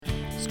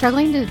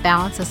Struggling to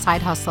balance a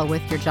side hustle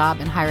with your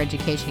job and higher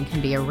education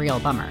can be a real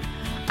bummer.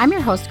 I'm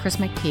your host, Chris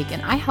McPeak,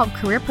 and I help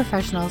career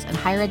professionals in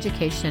higher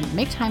education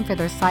make time for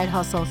their side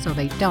hustle so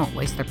they don't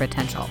waste their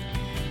potential.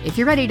 If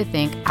you're ready to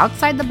think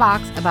outside the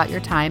box about your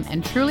time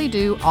and truly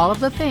do all of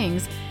the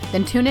things,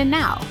 then tune in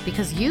now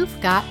because you've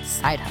got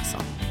Side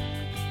Hustle.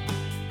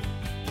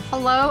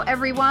 Hello,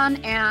 everyone,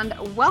 and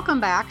welcome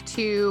back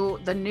to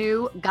the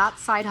new Got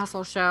Side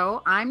Hustle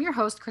show. I'm your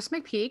host, Chris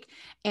McPeak,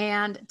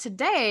 and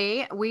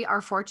today we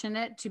are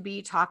fortunate to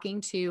be talking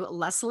to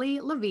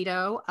Leslie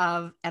Levito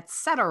of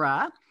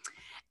etcetera.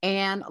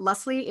 And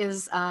Leslie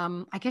is,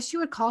 I guess you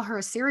would call her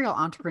a serial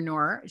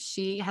entrepreneur.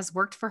 She has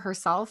worked for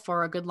herself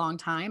for a good long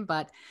time,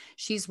 but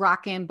she's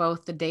rocking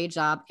both the day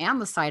job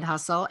and the side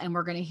hustle, and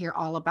we're going to hear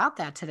all about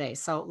that today.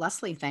 So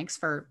Leslie, thanks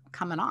for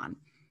coming on.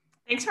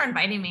 Thanks for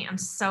inviting me. I'm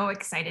so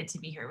excited to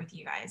be here with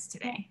you guys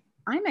today.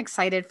 I'm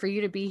excited for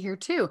you to be here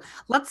too.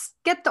 Let's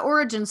get the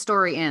origin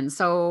story in.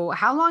 So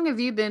how long have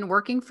you been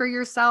working for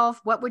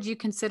yourself? What would you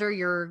consider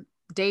your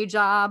day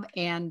job?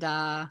 And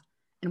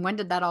when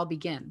did that all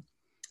begin?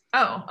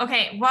 Oh,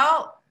 okay.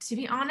 Well, to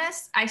be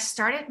honest, I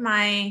started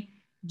my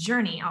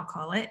journey, I'll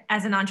call it,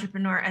 as an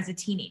entrepreneur as a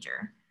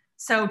teenager.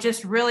 So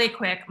just really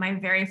quick, my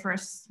very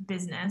first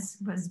business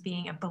was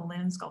being a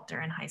balloon sculptor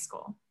in high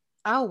school.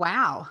 Oh,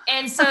 wow.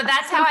 And so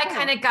that's how I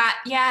kind of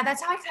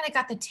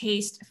got the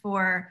taste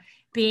for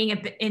being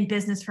in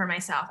business for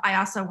myself. I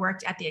also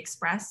worked at the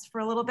Express for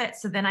a little bit.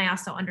 So then I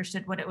also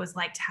understood what it was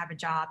like to have a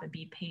job and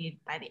be paid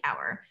by the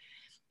hour.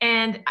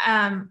 And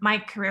my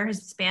career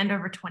has spanned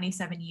over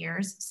 27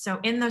 years. So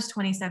in those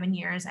 27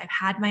 years, I've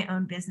had my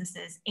own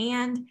businesses,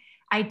 and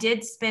I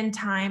did spend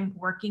time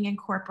working in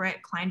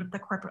corporate, climbed up the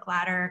corporate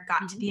ladder,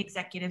 got to the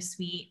executive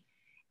suite,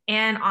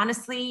 and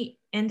honestly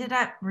ended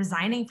up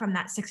resigning from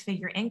that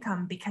six-figure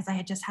income because I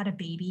had just had a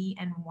baby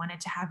and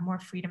wanted to have more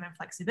freedom and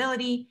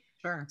flexibility.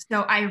 Sure.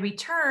 So I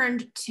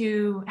returned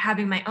to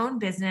having my own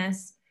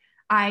business.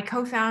 I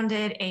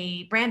co-founded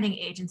a branding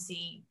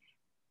agency.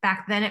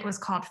 Back then it was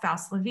called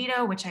Leslie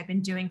Levito, which I've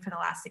been doing for the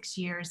last 6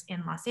 years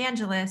in Los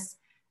Angeles.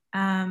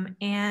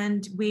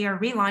 And we are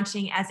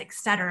relaunching as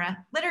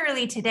etcetera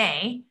literally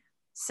today.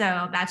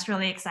 So that's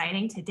really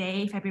exciting.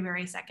 Today,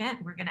 February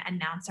 2nd, we're going to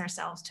announce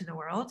ourselves to the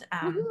world.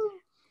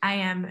 I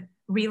am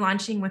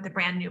relaunching with a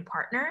brand new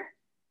partner.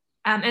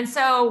 And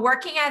so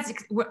working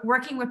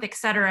with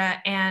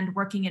etcetera and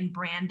working in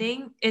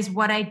branding is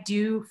what I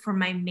do for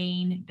my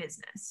main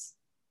business.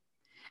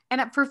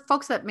 And for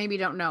folks that maybe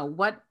don't know,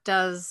 what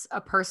does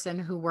a person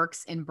who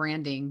works in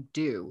branding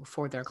do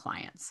for their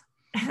clients?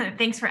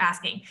 Thanks for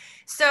asking.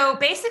 So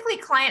basically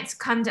clients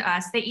come to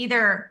us, they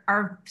either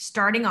are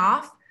starting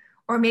off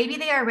or maybe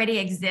they already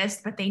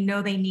exist, but they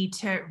know they need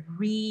to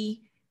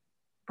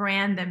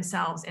rebrand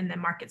themselves in the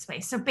market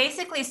space. So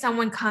basically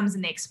someone comes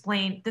and they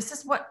explain, this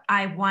is what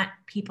I want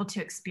people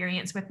to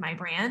experience with my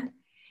brand.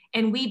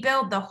 And we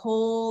build the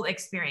whole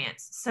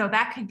experience. So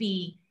that could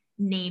be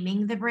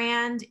naming the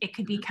brand. It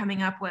could be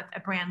coming up with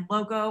a brand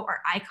logo or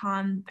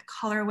icon, the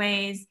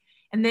colorways.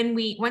 And then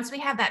once we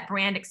have that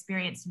brand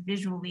experience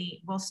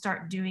visually, we'll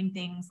start doing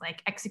things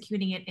like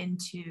executing it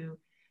into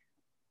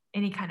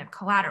any kind of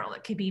collateral.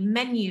 It could be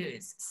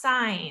menus,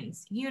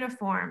 signs,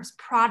 uniforms,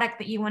 product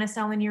that you want to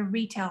sell in your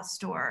retail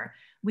store.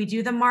 We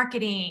do the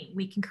marketing.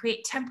 We can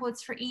create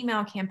templates for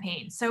email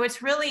campaigns. So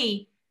it's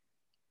really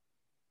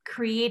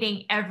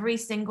creating every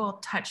single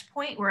touch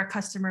point where a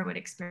customer would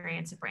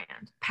experience a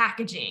brand.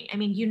 Packaging, I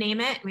mean, you name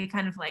it, we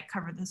kind of like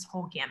cover this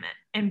whole gamut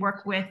and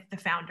work with the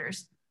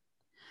founders.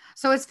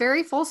 So it's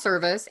very full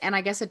service. And I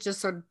guess it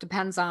just sort of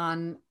depends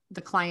on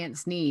the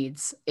client's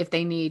needs. If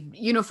they need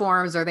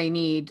uniforms or they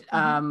need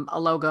a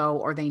logo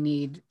or they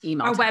need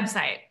email. Or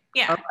website.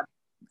 Yeah.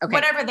 Okay.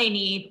 Whatever they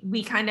need,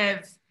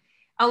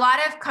 a lot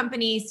of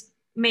companies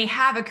may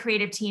have a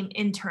creative team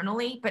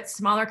internally, but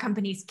smaller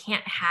companies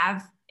can't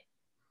have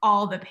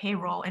all the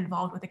payroll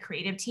involved with a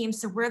creative team.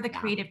 So we're the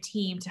creative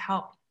team to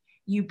help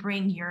you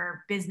bring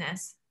your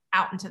business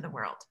out into the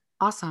world.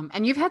 Awesome.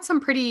 And you've had some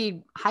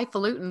pretty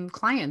highfalutin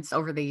clients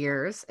over the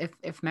years,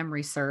 if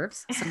memory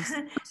serves.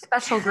 Some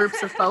special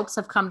groups of folks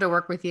have come to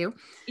work with you.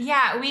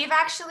 Yeah, we've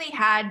actually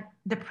had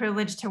the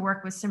privilege to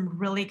work with some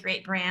really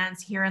great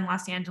brands here in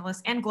Los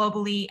Angeles and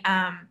globally.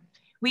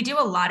 We do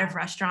a lot of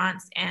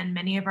restaurants, and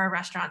many of our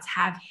restaurants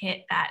have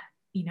hit that,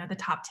 the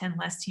top 10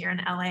 list here in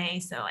LA.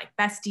 So like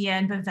Bestia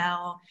and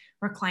Bavel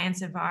were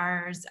clients of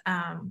ours.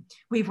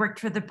 We've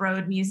worked for the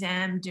Broad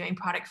Museum doing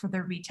product for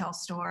their retail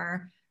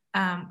store.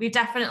 We've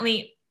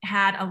definitely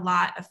had a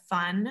lot of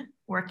fun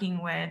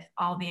working with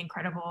all the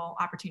incredible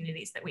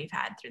opportunities that we've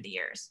had through the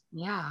years.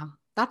 Yeah,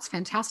 that's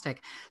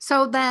fantastic.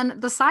 So then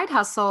the side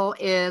hustle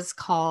is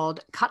called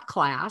Cut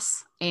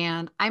Class.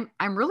 And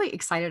I'm really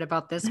excited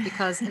about this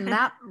because in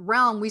that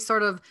realm,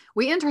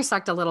 we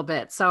intersect a little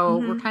bit. So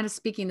we're kind of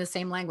speaking the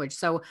same language.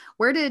 So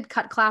where did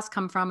Cut Class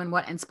come from and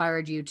what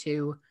inspired you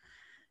to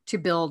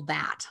build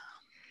that?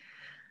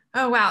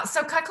 Oh, wow.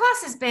 So Cut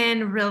Class has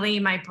been really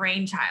my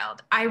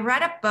brainchild. I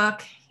read a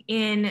book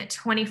in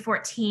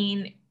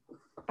 2014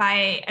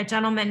 by a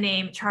gentleman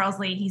named Charles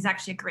Lee. He's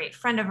actually a great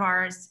friend of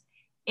ours.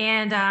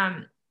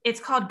 And it's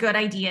called Good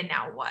Idea,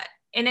 Now What?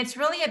 And it's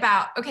really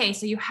about, okay,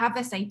 so you have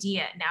this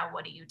idea, now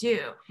what do you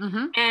do?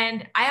 Mm-hmm.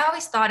 And I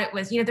always thought it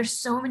was, there's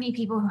so many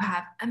people who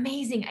have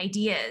amazing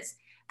ideas,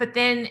 but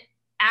then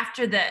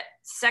after the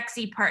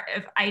sexy part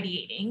of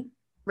ideating,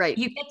 Right.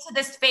 you get to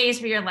this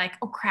phase where you're like,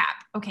 oh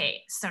crap,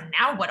 okay, so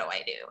now what do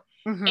I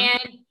do? Mm-hmm.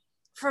 And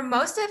for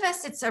most of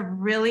us, it's a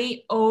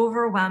really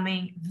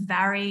overwhelming,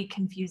 very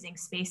confusing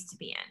space to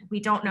be in. We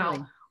don't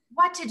know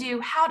what to do,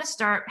 how to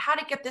start, how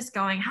to get this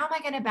going, how am I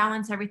going to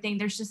balance everything?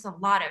 There's just a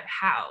lot of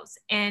hows.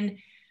 And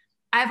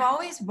I've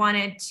always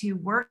wanted to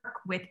work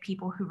with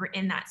people who were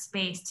in that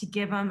space to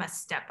give them a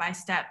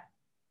step-by-step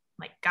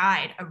like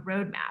guide, a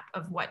roadmap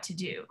of what to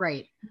do.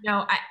 Right.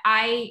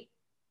 I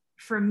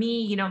for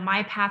me,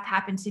 my path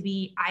happened to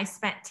be, I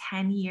spent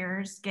 10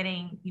 years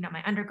getting,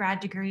 my undergrad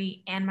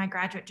degree and my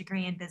graduate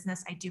degree in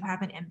business. I do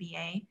have an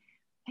MBA.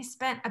 I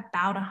spent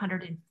about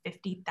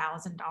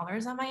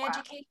 $150,000 on my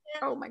education.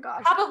 Oh my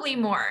gosh. Probably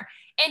more,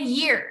 and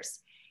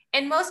years.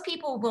 And most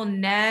people will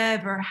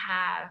never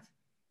have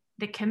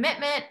the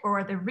commitment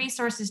or the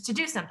resources to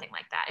do something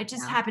like that. It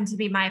just happened to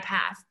be my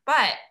path.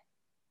 But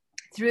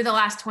through the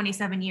last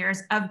 27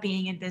 years of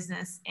being in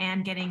business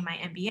and getting my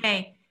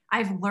MBA,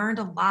 I've learned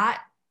a lot,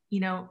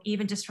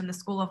 even just from the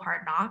School of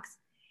Hard Knocks.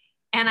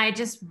 And I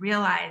just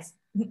realized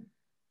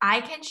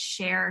I can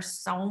share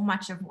so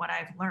much of what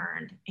I've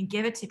learned and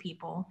give it to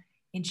people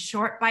in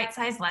short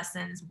bite-sized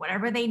lessons,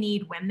 whatever they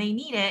need, when they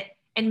need it,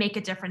 and make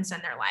a difference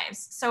in their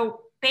lives.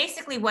 So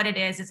basically what it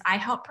is I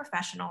help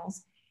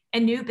professionals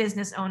and new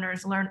business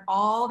owners learn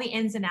all the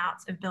ins and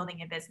outs of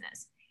building a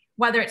business,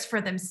 whether it's for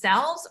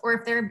themselves or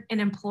if they're an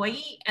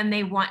employee and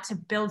they want to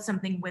build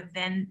something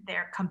within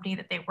their company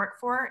that they work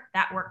for,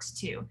 that works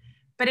too.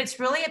 But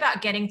it's really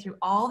about getting through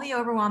all the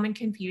overwhelming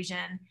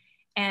confusion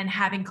and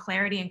having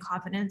clarity and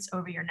confidence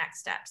over your next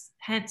steps.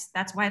 Hence,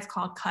 that's why it's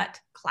called Cut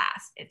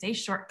Class. It's a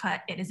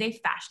shortcut. It is a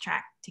fast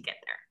track to get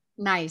there.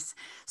 Nice.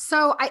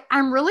 So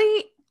I'm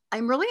really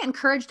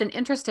encouraged and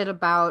interested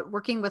about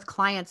working with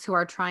clients who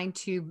are trying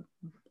to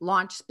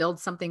build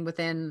something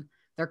within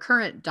their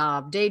current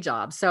day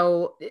job.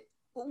 So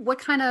what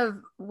kind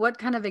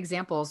of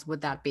examples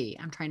would that be?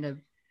 I'm trying to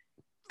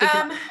figure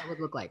out what that would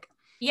look like.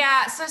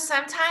 Yeah. So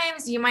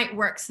sometimes you might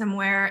work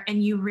somewhere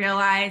and you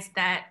realize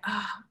that,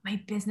 my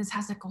business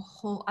has like a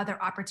whole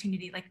other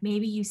opportunity. Like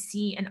maybe you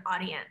see an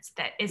audience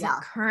that isn't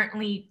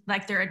currently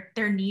like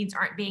their needs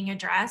aren't being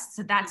addressed.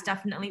 So that's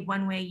definitely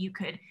one way you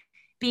could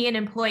be an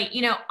employee.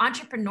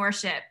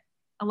 Entrepreneurship,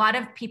 a lot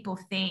of people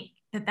think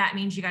that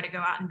means you got to go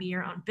out and be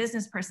your own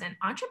business person.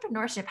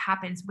 Entrepreneurship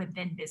happens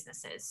within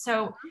businesses.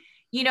 So,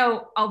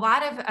 a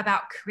lot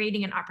about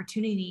creating an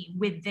opportunity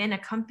within a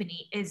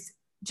company is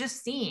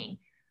just seeing,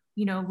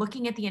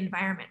 looking at the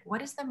environment.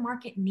 What does the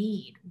market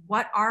need?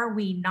 What are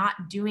we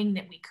not doing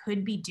that we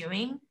could be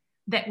doing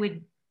that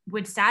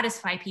would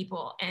satisfy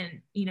people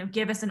and,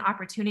 give us an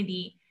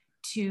opportunity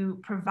to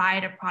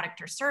provide a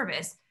product or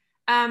service?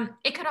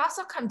 It could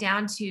also come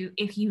down to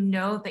if you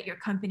know that your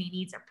company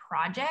needs a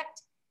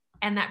project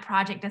and that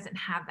project doesn't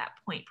have that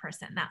point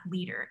person, that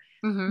leader.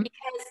 Mm-hmm.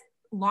 Because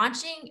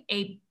launching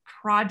a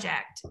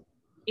project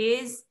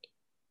is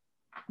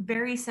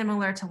very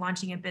similar to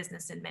launching a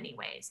business in many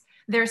ways.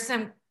 There's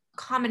some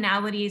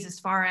commonalities as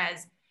far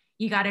as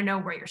you got to know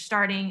where you're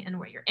starting and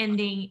where you're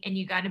ending, and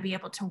you got to be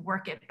able to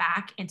work it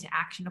back into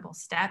actionable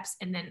steps,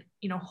 and then,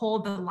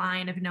 hold the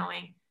line of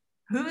knowing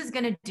who's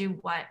going to do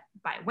what,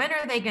 by when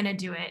are they going to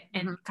do it,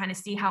 and kind of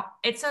see how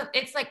it's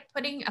like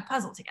putting a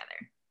puzzle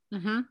together.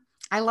 Mm-hmm.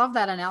 I love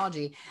that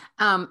analogy.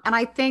 And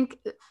I think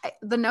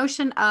the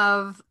notion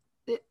of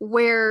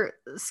where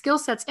skill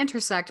sets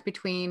intersect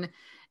between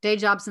day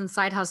jobs and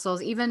side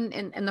hustles, even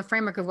in the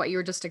framework of what you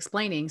were just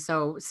explaining.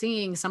 So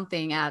seeing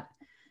something at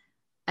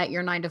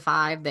your 9 to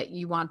 5 that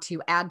you want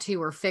to add to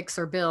or fix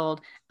or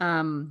build.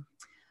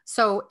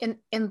 So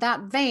in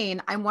that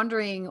vein, I'm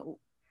wondering,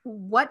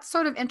 what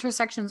sort of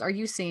intersections are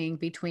you seeing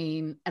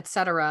between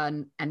etcetera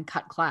and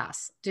Cut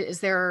Class? Is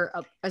there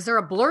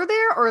a blur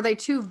there, or are they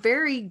two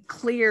very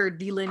clear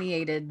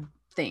delineated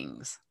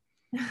things?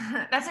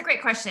 That's a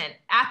great question.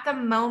 At the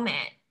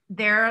moment,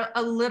 they're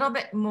a little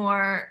bit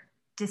more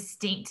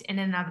distinct in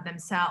and of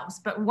themselves.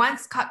 But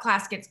once Cut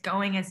Class gets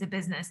going as a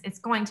business, it's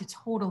going to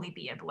totally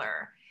be a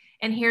blur.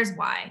 And here's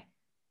why.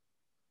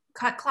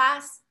 Cut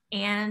Class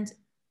and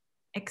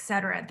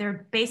etcetera,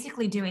 they're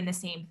basically doing the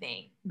same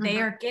thing. Mm-hmm.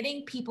 They are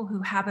getting people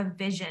who have a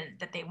vision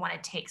that they want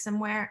to take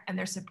somewhere, and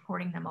they're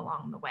supporting them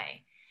along the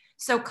way.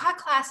 So Cut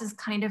Class is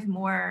kind of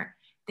more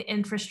the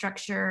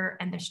infrastructure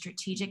and the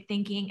strategic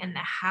thinking and the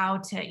how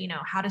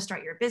to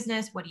start your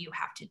business. What do you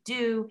have to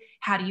do?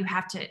 How do you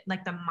have to,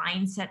 like, the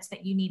mindsets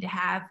that you need to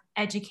have,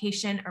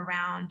 education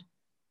around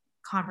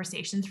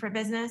conversations for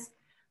business.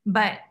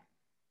 But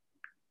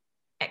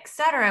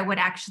etcetera would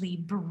actually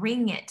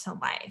bring it to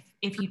life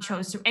if you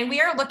chose to. And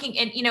we are looking,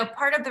 and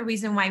part of the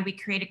reason why we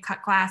created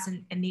Cut Class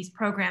and these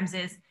programs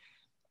is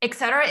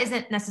etcetera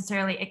isn't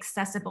necessarily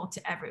accessible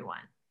to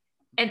everyone.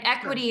 And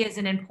equity is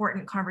an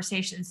important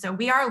conversation. So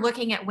we are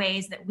looking at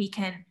ways that we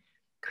can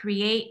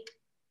create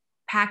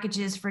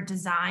packages for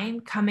design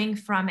coming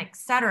from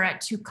etcetera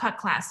to Cut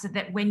Class, so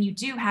that when you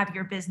do have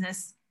your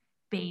business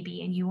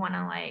baby and you want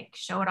to like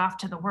show it off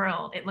to the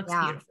world, it looks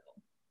beautiful.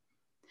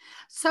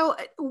 So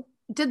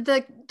did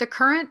the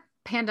current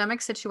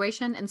pandemic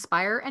situation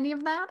inspire any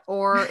of that?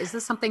 Or is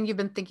this something you've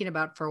been thinking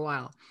about for a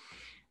while?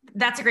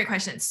 That's a great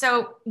question.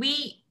 So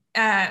we,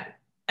 a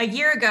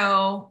year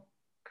ago,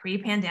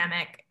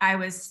 pre-pandemic, I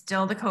was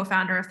still the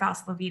co-founder of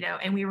Leslie Levito,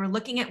 and we were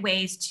looking at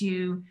ways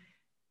to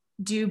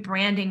do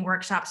branding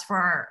workshops for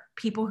our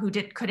people who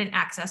couldn't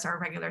access our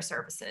regular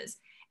services.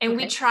 And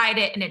we tried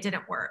it and it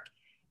didn't work.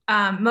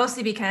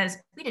 Mostly because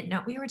we didn't know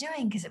what we were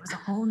doing, because it was a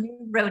whole new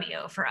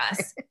rodeo for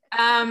us.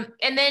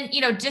 And then,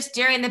 just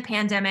during the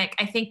pandemic,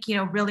 I think,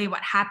 really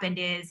what happened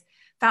is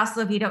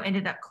Leslie Levito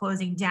ended up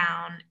closing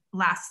down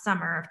last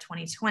summer of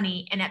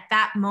 2020. And at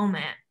that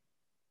moment,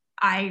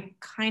 I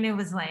kind of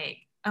was like,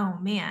 oh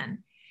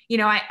man,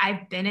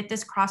 I've been at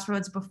this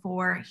crossroads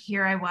before.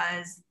 Here I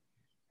was,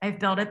 I've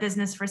built a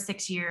business for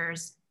 6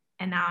 years,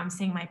 and now I'm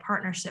seeing my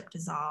partnership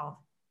dissolve.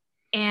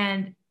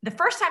 And the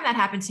first time that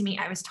happened to me,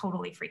 I was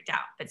totally freaked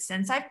out. But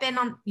since I've been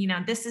on,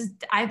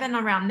 I've been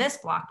around this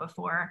block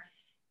before,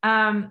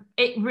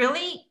 it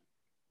really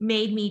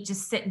made me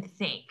just sit and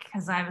think,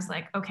 because I was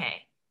like,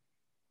 okay,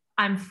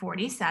 I'm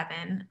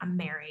 47, I'm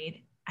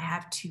married, I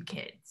have 2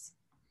 kids.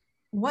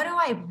 What do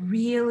I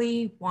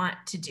really want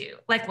to do?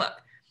 Like, look,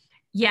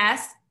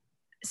 yes,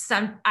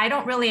 I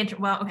don't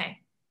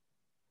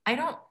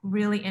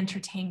really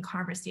entertain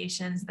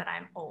conversations that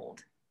I'm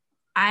old.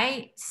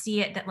 I see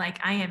it that like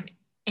I am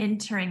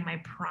entering my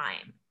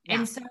prime. Yeah.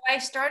 And so I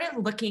started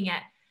looking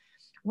at,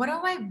 what do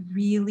I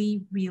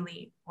really,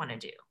 really want to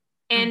do?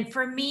 And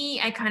for me,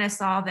 I kind of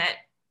saw that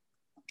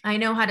I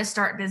know how to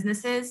start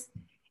businesses.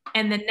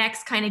 And the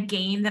next kind of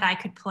game that I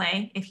could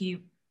play, if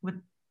you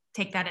would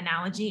take that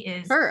analogy,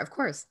 is sure, of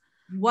course.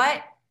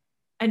 What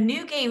a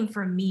new game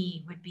for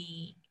me would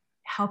be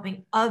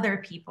helping other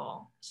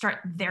people start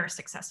their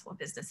successful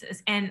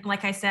businesses. And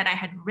like I said, I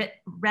had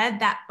read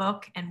that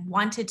book and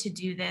wanted to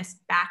do this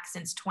back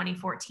since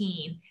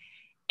 2014.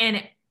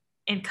 And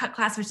Cut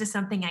Class was just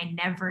something I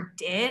never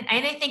did.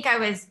 And I think I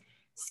was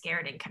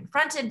scared and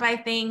confronted by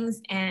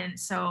things. And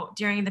so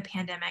during the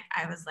pandemic,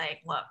 I was like,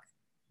 look,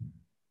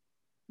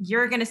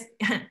 you're going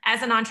to,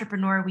 as an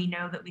entrepreneur, we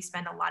know that we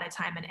spend a lot of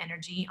time and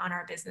energy on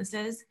our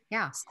businesses.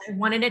 Yeah. So I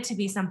wanted it to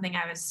be something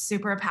I was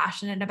super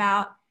passionate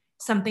about,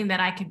 something that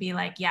I could be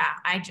like, yeah,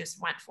 I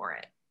just went for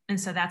it. And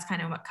so that's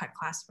kind of what Cut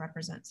Class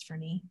represents for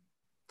me.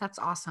 That's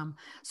awesome.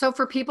 So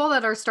for people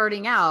that are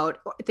starting out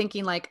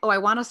thinking like, oh, I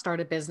want to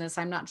start a business,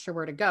 I'm not sure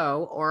where to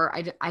go, or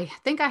I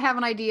think I have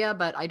an idea,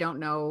 but I don't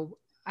know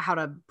how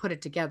to put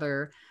it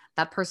together,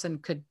 that person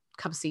could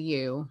come see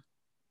you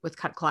with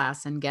Cut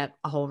Class and get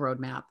a whole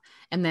roadmap.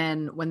 And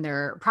then when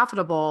they're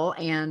profitable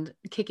and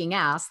kicking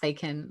ass, they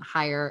can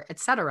hire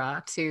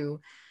etcetera to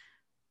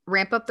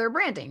ramp up their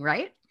branding,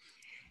 right?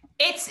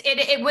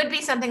 It would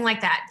be something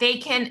like that. They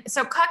can,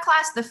 so Cut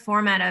Class, the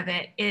format of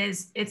it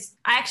is,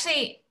 I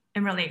actually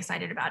am really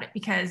excited about it,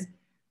 because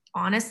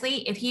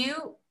honestly, if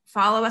you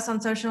follow us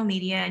on social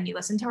media and you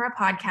listen to our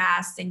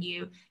podcasts and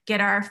you get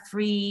our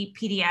free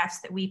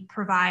PDFs that we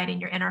provide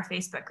and you're in our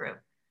Facebook group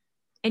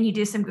and you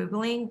do some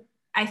Googling,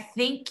 I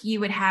think you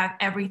would have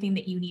everything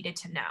that you needed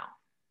to know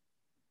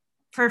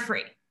for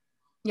free.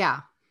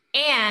 Yeah.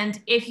 And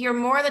if you're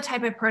more the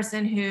type of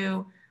person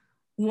who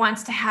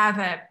wants to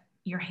have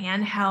your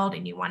hand held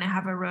and you want to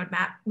have a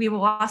roadmap, we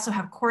will also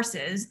have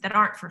courses that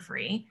aren't for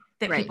free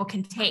that people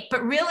can take.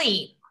 But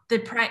really,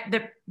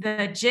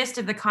 the gist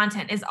of the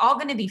content is all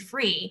going to be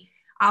free.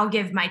 I'll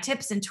give my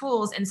tips and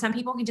tools, and some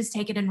people can just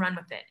take it and run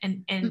with it.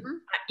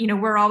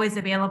 And we're always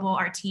available,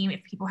 our team,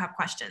 if people have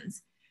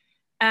questions.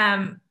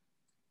 I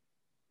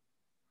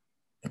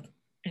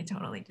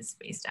totally just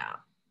spaced out.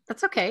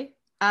 That's okay.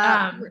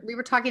 We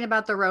were talking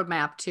about the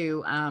roadmap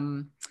to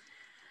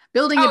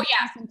building a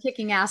business and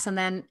kicking ass, and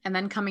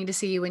then coming to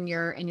see you in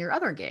your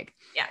other gig.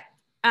 Yeah.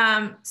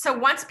 So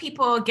once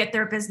people get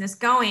their business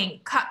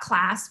going, Cut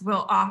Class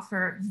will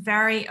offer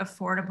very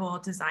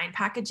affordable design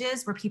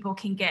packages where people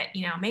can get,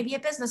 maybe a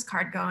business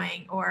card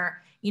going,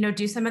 or,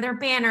 do some of their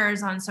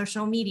banners on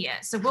social media.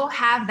 So we'll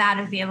have that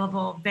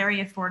available,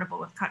 very affordable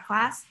with Cut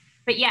Class.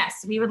 But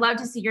yes, we would love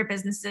to see your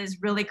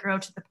businesses really grow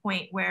to the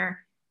point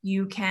where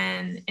you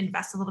can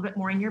invest a little bit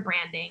more in your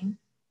branding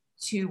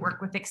to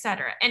work with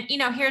etcetera. And,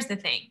 here's the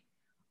thing,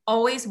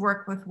 always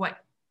work with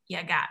what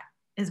you got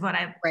is what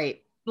I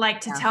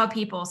like to tell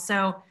people.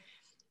 So,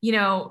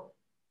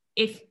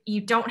 if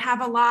you don't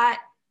have a lot,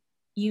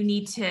 you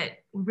need to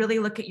really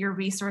look at your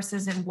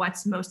resources and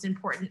what's most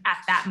important at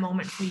that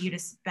moment for you to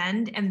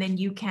spend, and then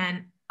you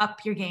can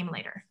up your game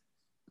later.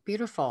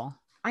 Beautiful.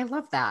 I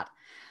love that.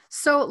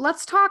 So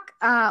let's talk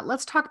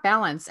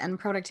balance and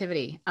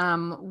productivity.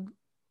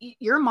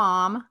 Your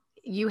mom,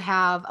 you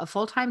have a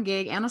full-time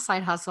gig and a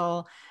side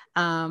hustle.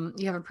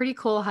 You have a pretty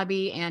cool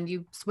hubby, and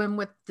you swim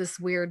with this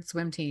weird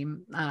swim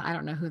team. I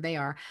don't know who they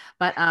are,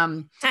 but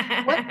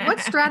what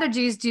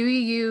strategies do you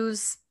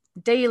use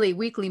daily,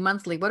 weekly,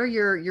 monthly, what are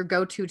your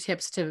go-to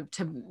tips to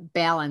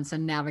balance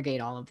and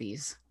navigate all of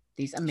these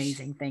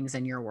amazing things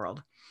in your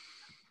world?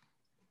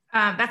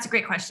 That's a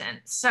great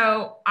question.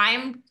 So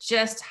I'm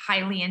just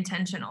highly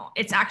intentional.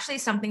 It's actually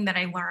something that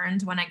I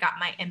learned when I got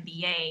my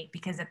MBA,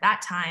 because at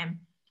that time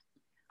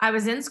I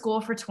was in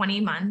school for 20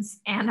 months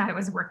and I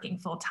was working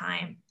full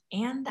time.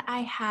 And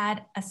I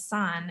had a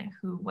son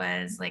who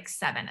was like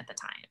 7 at the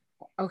time.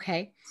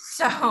 Okay.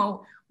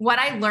 So what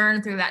I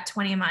learned through that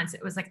 20 months,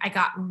 it was like I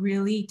got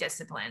really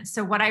disciplined.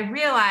 So what I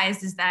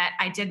realized is that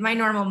I did my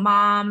normal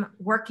mom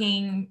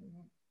working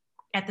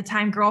at the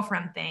time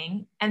girlfriend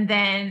thing. And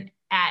then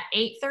at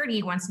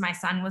 8:30, once my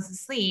son was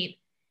asleep,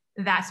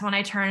 that's when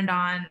I turned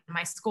on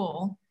my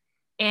school.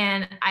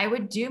 And I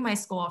would do my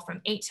school from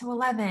 8 to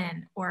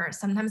 11, or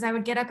sometimes I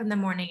would get up in the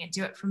morning and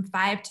do it from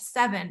 5 to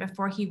 7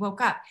 before he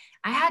woke up.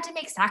 I had to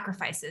make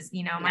sacrifices.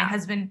 My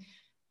husband,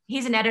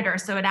 he's an editor,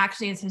 so it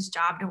actually is his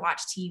job to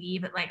watch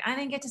TV, but like, I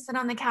didn't get to sit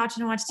on the couch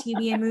and watch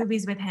TV and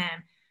movies with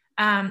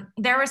him.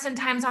 There were some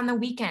times on the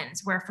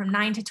weekends where from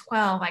 9 to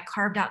 12, I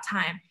carved out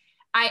time.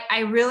 I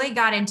really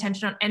got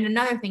intentional. And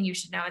another thing you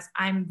should know is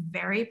I'm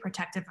very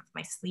protective of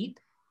my sleep.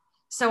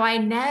 So I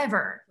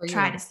never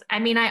try to,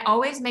 I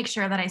always make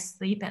sure that I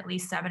sleep at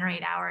least 7 or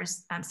 8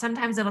 hours.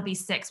 Sometimes it'll be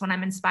 6 when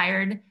I'm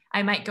inspired.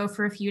 I might go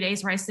for a few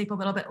days where I sleep a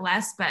little bit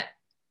less, but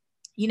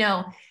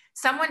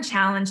someone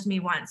challenged me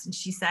once and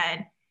she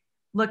said,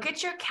 look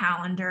at your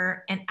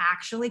calendar and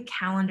actually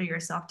calendar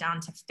yourself down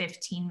to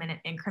 15-minute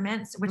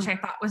increments, which I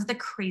thought was the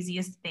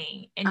craziest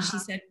thing. And she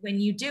said,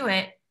 when you do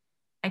it,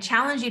 I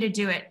challenge you to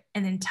do it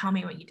and then tell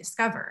me what you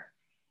discover.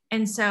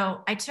 And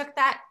so I took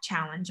that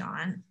challenge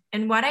on.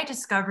 And what I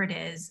discovered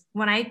is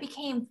when I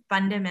became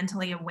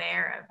fundamentally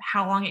aware of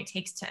how long it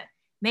takes to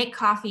make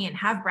coffee and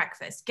have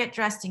breakfast, get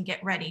dressed and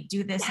get ready,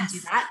 do this and do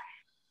that,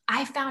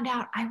 I found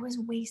out I was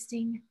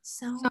wasting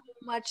so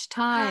much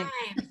time.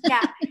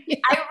 Yeah.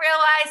 I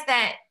realized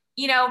that,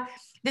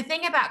 the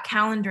thing about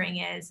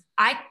calendaring is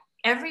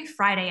every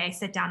Friday I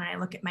sit down and I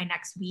look at my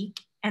next week.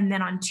 And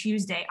then on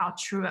Tuesday, I'll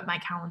true up my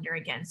calendar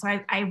again. So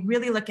I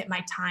really look at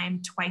my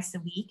time twice a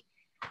week.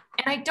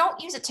 And I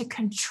don't use it to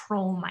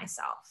control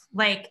myself.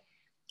 Like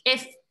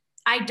if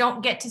I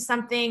don't get to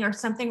something or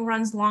something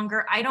runs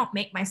longer, I don't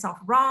make myself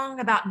wrong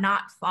about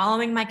not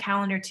following my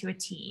calendar to a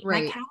T.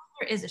 Right. My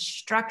calendar is a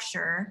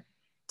structure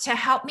to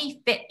help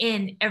me fit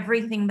in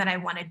everything that I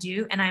want to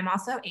do. And I'm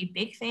also a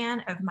big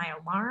fan of my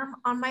alarm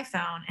on my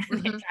phone.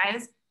 And it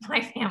drives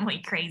my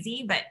family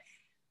crazy, but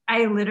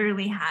I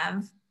literally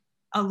have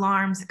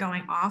alarms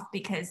going off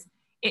because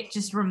it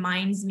just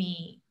reminds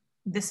me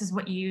this is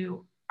what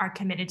you are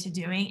committed to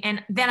doing.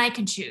 And then I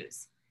can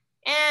choose.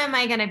 Am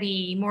I going to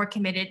be more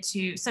committed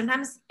to,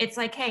 sometimes it's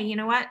like, hey, you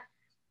know what?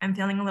 I'm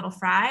feeling a little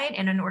fried.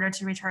 And in order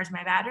to recharge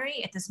my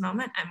battery at this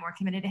moment, I'm more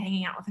committed to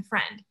hanging out with a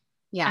friend.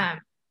 Yeah.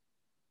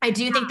 I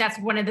do think that's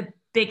one of the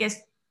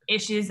biggest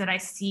issues that I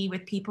see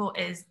with people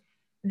is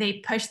they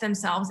push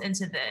themselves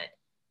into the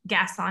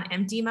gas on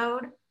empty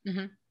mode.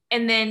 Mm-hmm.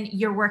 And then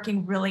you're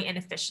working really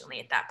inefficiently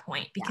at that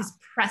point because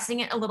pressing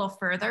it a little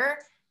further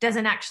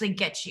doesn't actually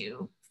get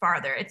you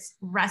farther. It's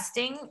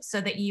resting so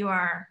that you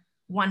are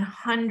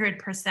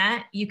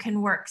 100%. You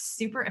can work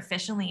super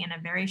efficiently in a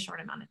very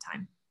short amount of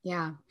time.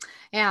 Yeah.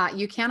 Yeah.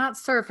 You cannot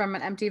serve from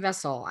an empty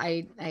vessel.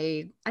 I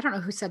don't know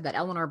who said that,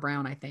 Eleanor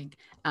Brown, I think.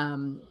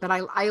 But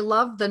I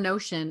love the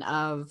notion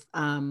of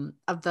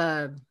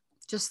the,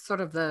 just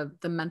sort of the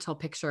mental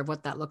picture of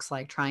what that looks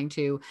like, trying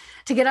to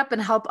get up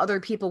and help other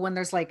people when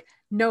there's like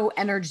no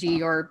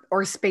energy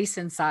or space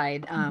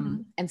inside.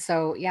 And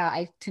so, yeah,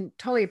 I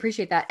totally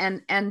appreciate that.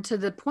 And to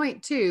the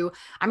point too,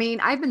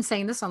 I've been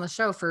saying this on the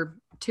show for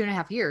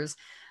 2.5 years.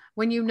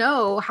 When you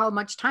know how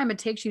much time it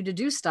takes you to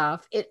do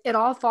stuff, it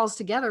all falls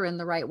together in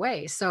the right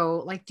way.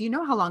 So like, do you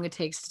know how long it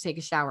takes to take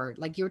a shower?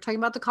 Like you were talking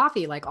about the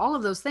coffee, like all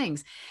of those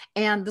things.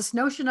 And this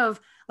notion of,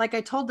 like,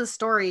 I told this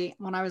story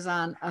when I was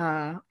on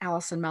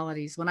Allison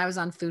Melodies, when I was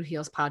on Food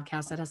Heals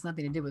podcast, that has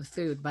nothing to do with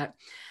food, but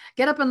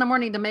get up in the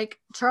morning to make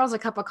Charles a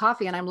cup of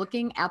coffee. And I'm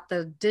looking at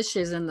the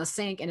dishes in the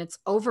sink and it's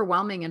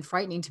overwhelming and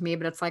frightening to me,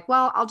 but it's like,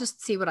 well, I'll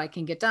just see what I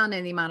can get done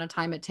in the amount of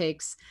time it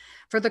takes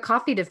for the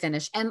coffee to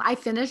finish. And I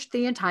finished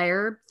the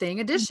entire thing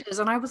of dishes.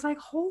 And I was like,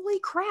 holy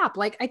crap,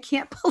 like, I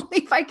can't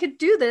believe I could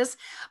do this.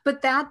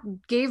 But that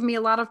gave me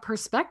a lot of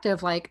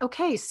perspective. Like,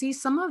 okay, see,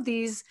 some of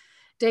these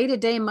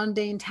day-to-day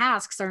mundane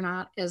tasks are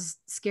not as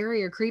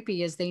scary or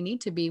creepy as they need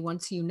to be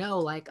once you know,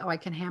 like, oh, I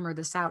can hammer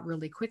this out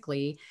really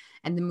quickly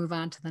and then move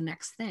on to the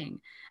next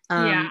thing.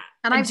 And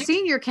I've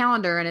seen your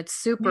calendar and it's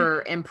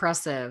super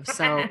impressive.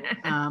 So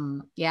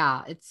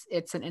yeah,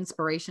 it's an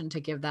inspiration to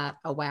give that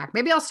a whack.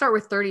 Maybe I'll start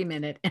with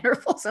 30-minute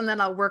intervals and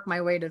then I'll work my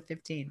way to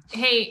 15.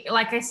 Hey,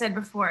 like I said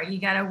before, you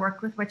got to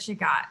work with what you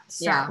got.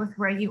 Start with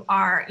where you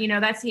are.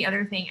 That's the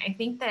other thing. I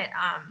think that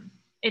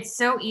it's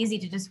so easy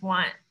to just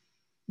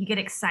you get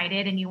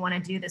excited and you want to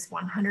do this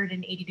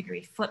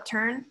 180-degree flip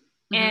turn.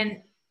 Mm-hmm.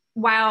 And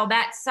while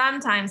that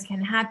sometimes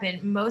can happen,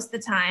 most of the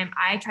time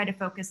I try to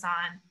focus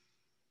on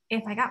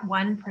if I got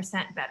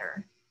 1%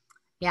 better.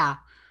 Yeah.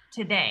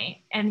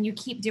 today, and you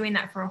keep doing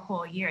that for a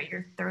whole year,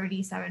 you're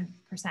 37%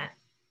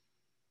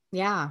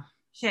 Yeah.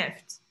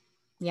 shift.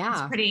 Yeah.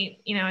 It's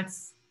pretty,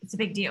 it's a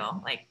big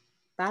deal. Like,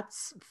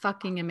 that's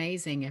fucking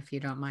amazing, if you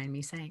don't mind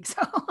me saying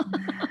so.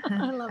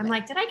 I love I'm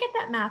like, did I get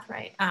that math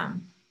right?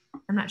 I'm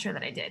not sure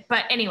that I did,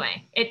 but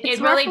anyway, it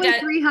really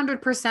does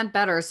 300%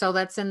 better. So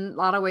that's in a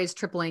lot of ways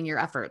tripling your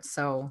efforts.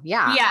 So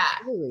yeah. Yeah.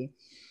 Absolutely.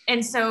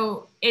 And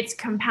so it's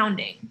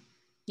compounding.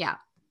 Yeah.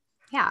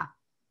 Yeah.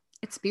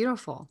 It's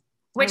beautiful.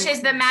 Which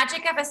is the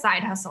magic of a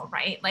side hustle,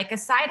 right? Like a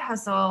side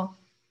hustle,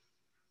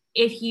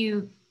 if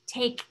you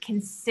take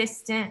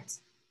consistent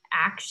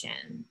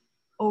action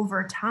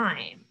over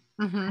time,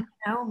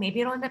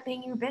 maybe it'll end up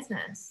being your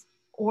business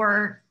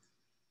or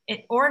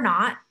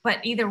not, but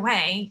either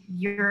way,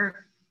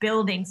 you're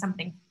building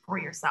something for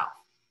yourself.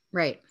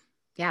 Right.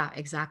 Yeah,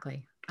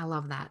 exactly. I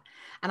love that.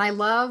 And I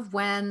love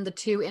when the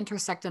two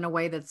intersect in a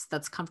way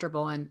that's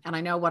comfortable. And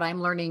I know what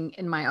I'm learning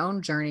in my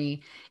own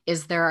journey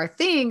is there are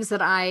things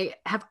that I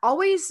have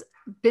always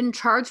been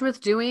charged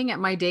with doing at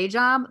my day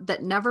job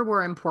that never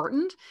were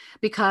important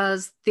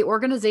because the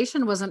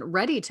organization wasn't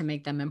ready to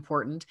make them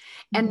important.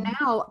 And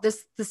now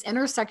this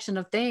intersection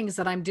of things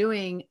that I'm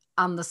doing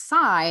on the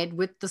side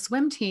with the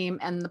swim team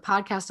and the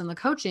podcast and the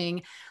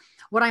coaching,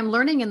 what I'm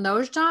learning in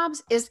those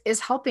jobs is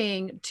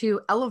helping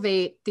to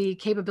elevate the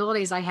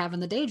capabilities I have in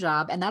the day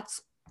job. And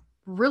that's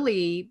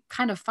really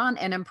kind of fun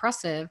and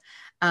impressive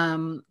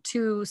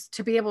to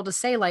be able to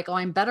say like, oh,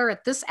 I'm better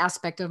at this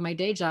aspect of my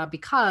day job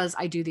because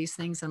I do these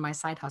things in my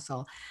side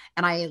hustle.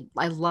 And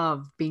I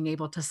love being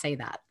able to say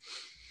that.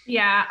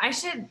 Yeah, I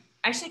should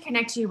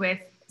connect you with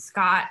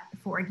Scott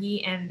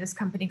Forgy and this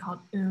company called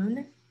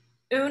OON.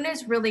 OON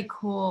is really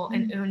cool,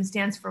 and OON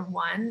stands for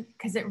one,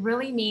 because it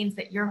really means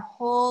that your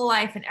whole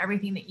life and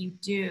everything that you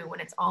do, when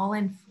it's all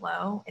in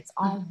flow, it's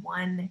all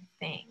one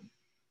thing.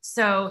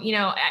 So,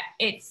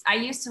 I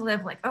used to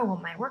live like, oh,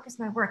 well, my work is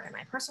my work and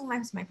my personal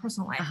life is my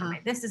personal life and my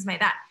this is my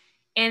that.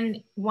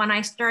 And when I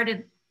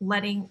started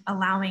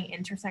allowing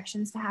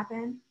intersections to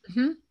happen,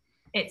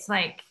 it's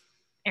like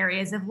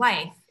areas of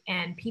life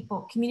and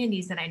people,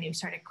 communities that I knew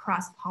started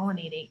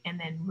cross-pollinating, and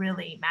then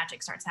really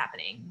magic starts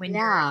happening when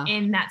you're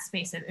in that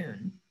space of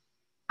OON.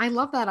 I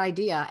love that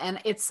idea. And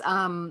it's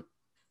a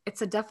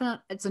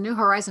new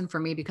horizon for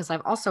me because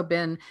I've also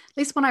been, at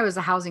least when I was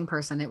a housing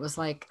person, it was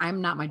like,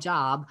 I'm not my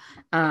job.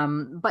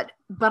 But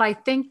I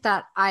think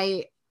that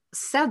I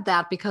said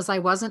that because I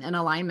wasn't in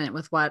alignment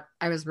with what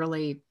I was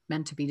really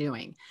meant to be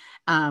doing.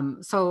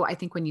 So I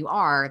think when you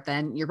are,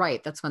 then you're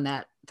right. That's when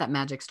that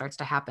magic starts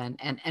to happen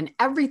and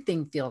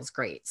everything feels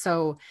great.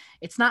 So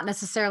it's not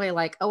necessarily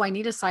like, oh, I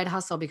need a side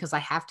hustle because I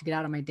have to get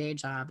out of my day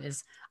job.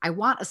 I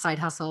want a side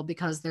hustle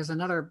because there's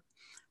another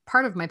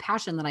part of my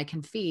passion that I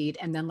can feed.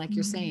 And then like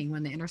you're saying,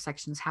 when the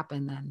intersections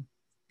happen, then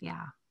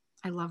yeah,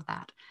 I love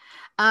that.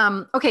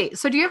 Okay.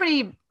 So do you have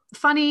any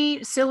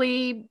funny,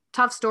 silly,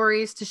 tough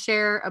stories to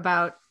share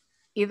about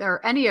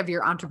either any of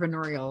your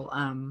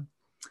entrepreneurial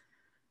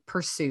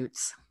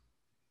pursuits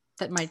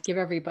that might give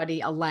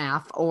everybody a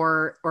laugh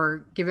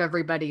or give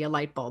everybody a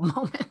light bulb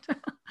moment?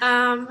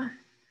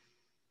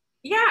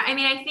 Yeah, I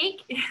mean, I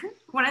think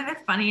one of the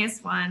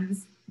funniest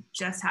ones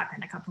just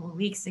happened a couple of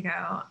weeks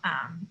ago.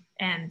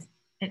 And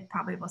it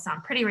probably will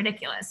sound pretty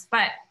ridiculous,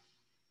 but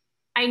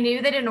I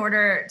knew that in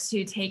order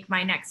to take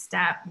my next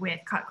step with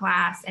Cut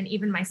Glass and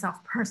even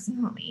myself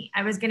personally,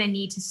 I was going to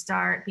need to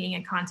start being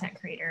a content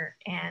creator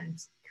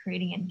and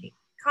creating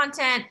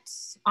content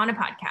on a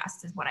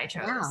podcast is what I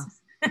chose.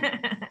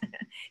 Yeah.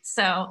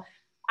 So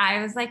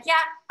I was like, yeah,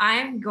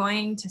 I'm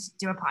going to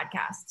do a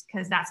podcast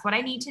because that's what I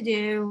need to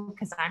do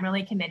because I'm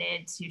really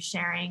committed to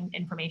sharing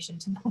information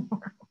to the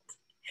world.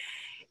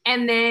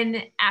 And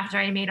then after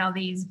I made all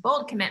these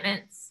bold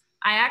commitments,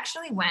 I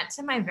actually went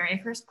to my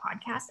very first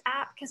podcast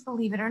app because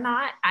believe it or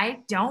not, I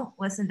don't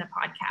listen to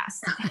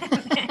podcasts.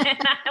 And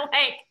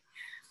I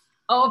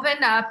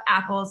opened up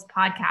Apple's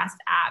podcast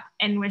app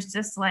and was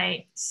just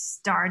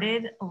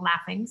started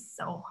laughing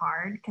so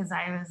hard because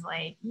I was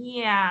like,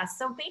 yeah.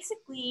 So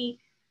basically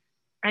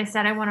I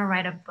said I want to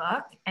write a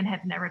book and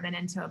have never been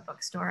into a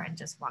bookstore and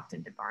just walked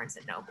into Barnes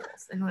and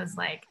Nobles and was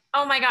like,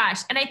 oh my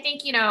gosh. And I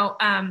think,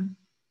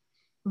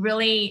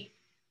 really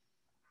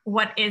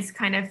what is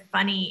kind of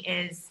funny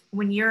is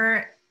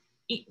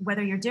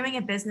whether you're doing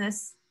a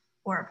business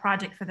or a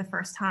project for the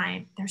first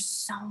time, there's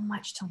so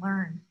much to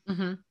learn.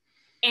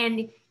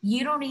 And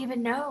you don't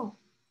even know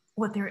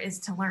what there is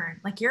to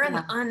learn. Like you're in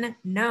the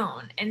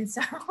unknown. And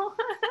so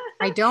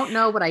I don't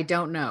know what I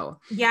don't know.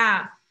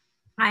 Yeah.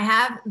 I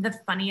have the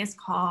funniest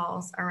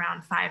calls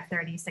around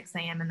 5:30, 6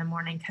 a.m. in the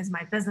morning because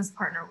my business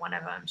partner, one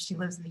of them, she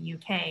lives in the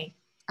UK.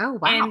 Oh,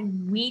 wow.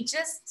 And we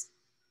just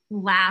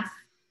laugh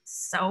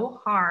so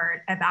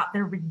hard about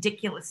the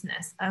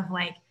ridiculousness of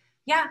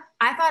yeah,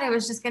 I thought it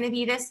was just going to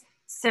be this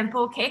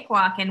simple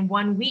cakewalk and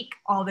 1 week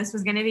all this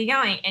was going to be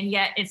going, and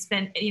yet it's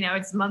been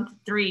it's month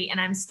 3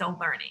 and I'm still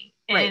learning.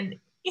 Right. And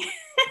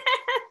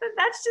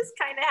that's just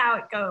kind of how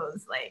it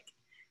goes.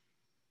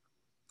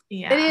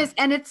 Yeah, it is.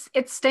 And it's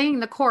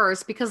staying the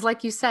course because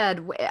like you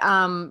said,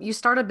 you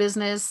start a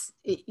business,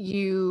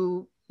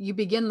 you you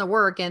begin the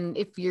work, and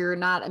if you're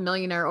not a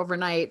millionaire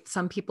overnight,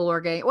 some people are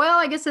going, well,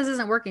 I guess this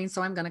isn't working,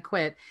 so I'm going to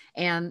quit.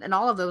 And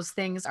all of those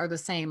things are the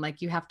same. Like,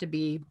 you have to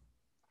be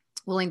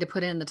willing to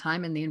put in the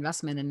time and the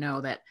investment and know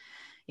that,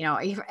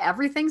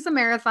 everything's a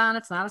marathon.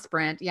 It's not a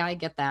sprint. Yeah, I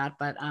get that.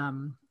 But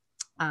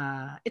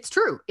it's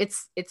true.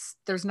 It's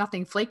there's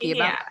nothing flaky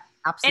about it.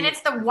 Absolutely. And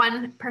it's the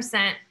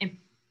 1%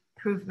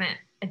 improvement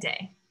a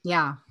day.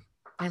 Yeah.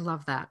 I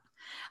love that.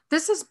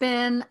 This has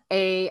been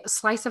a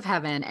slice of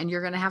heaven, and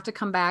you're going to have to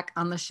come back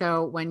on the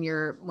show when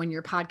your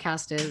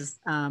podcast is,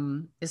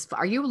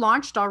 are you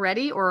launched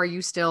already, or are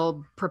you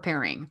still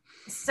preparing?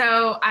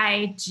 So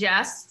I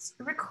just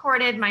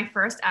recorded my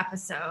first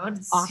episode.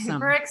 Awesome.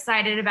 Super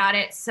excited about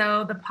it.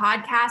 So the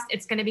podcast,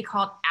 it's going to be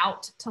called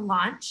Out to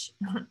Launch,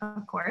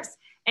 of course.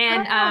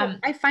 And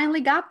I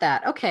finally got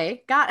that.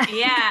 Okay. Got it.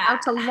 Yeah.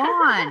 Out to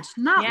launch,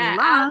 not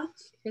launch.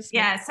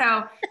 Yeah.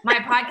 So my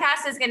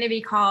podcast is going to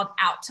be called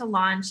Out to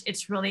Launch.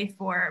 It's really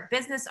for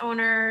business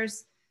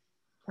owners,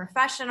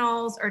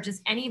 professionals, or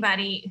just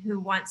anybody who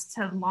wants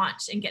to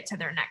launch and get to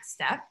their next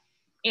step.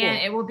 And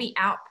It will be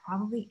out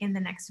probably in the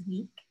next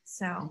week.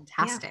 So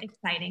fantastic. Yeah,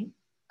 exciting.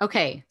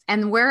 Okay.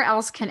 And where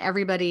else can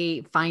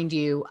everybody find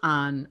you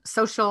on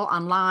social,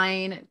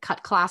 online,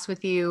 cut class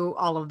with you,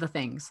 all of the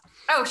things?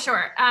 Oh,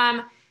 sure.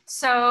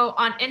 So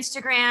on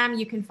Instagram,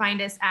 you can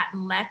find us at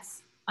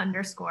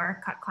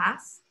let's_cut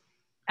class.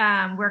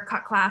 We're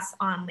Cut Class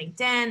on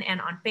LinkedIn and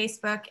on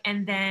Facebook.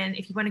 And then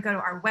if you want to go to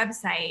our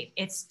website,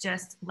 it's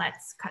just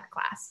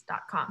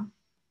letscutclass.com.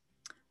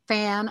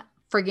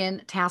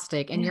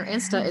 Fan-friggin-tastic. And your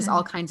Insta is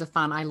all kinds of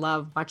fun. I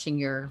love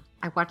watching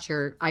I watch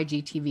your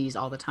IGTVs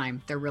all the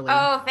time. They're really,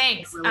 oh,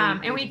 thanks. Really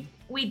and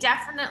we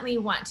definitely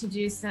want to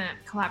do some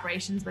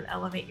collaborations with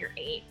Elevate Your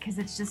 8, because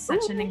it's just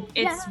such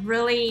it's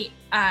really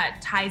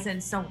ties in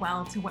so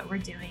well to what we're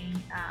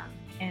doing.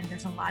 And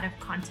there's a lot of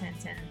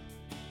content and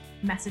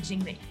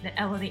messaging that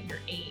Elevate Your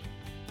 8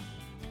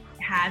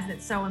 has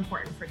that's so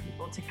important for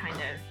people to kind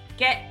of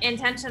get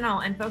intentional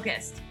and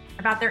focused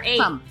about their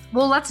 8.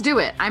 Well, let's do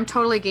it. I'm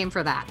totally game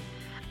for that.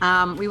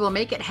 We will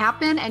make it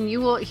happen, and you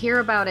will hear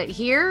about it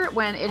here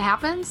when it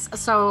happens.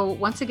 So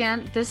once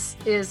again, this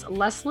is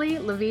Leslie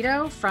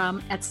Levito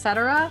from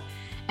etcetera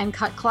and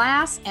Cut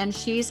Class, and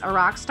she's a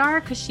rock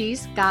star because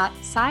she's got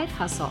side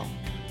hustle.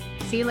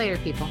 See you later,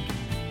 people.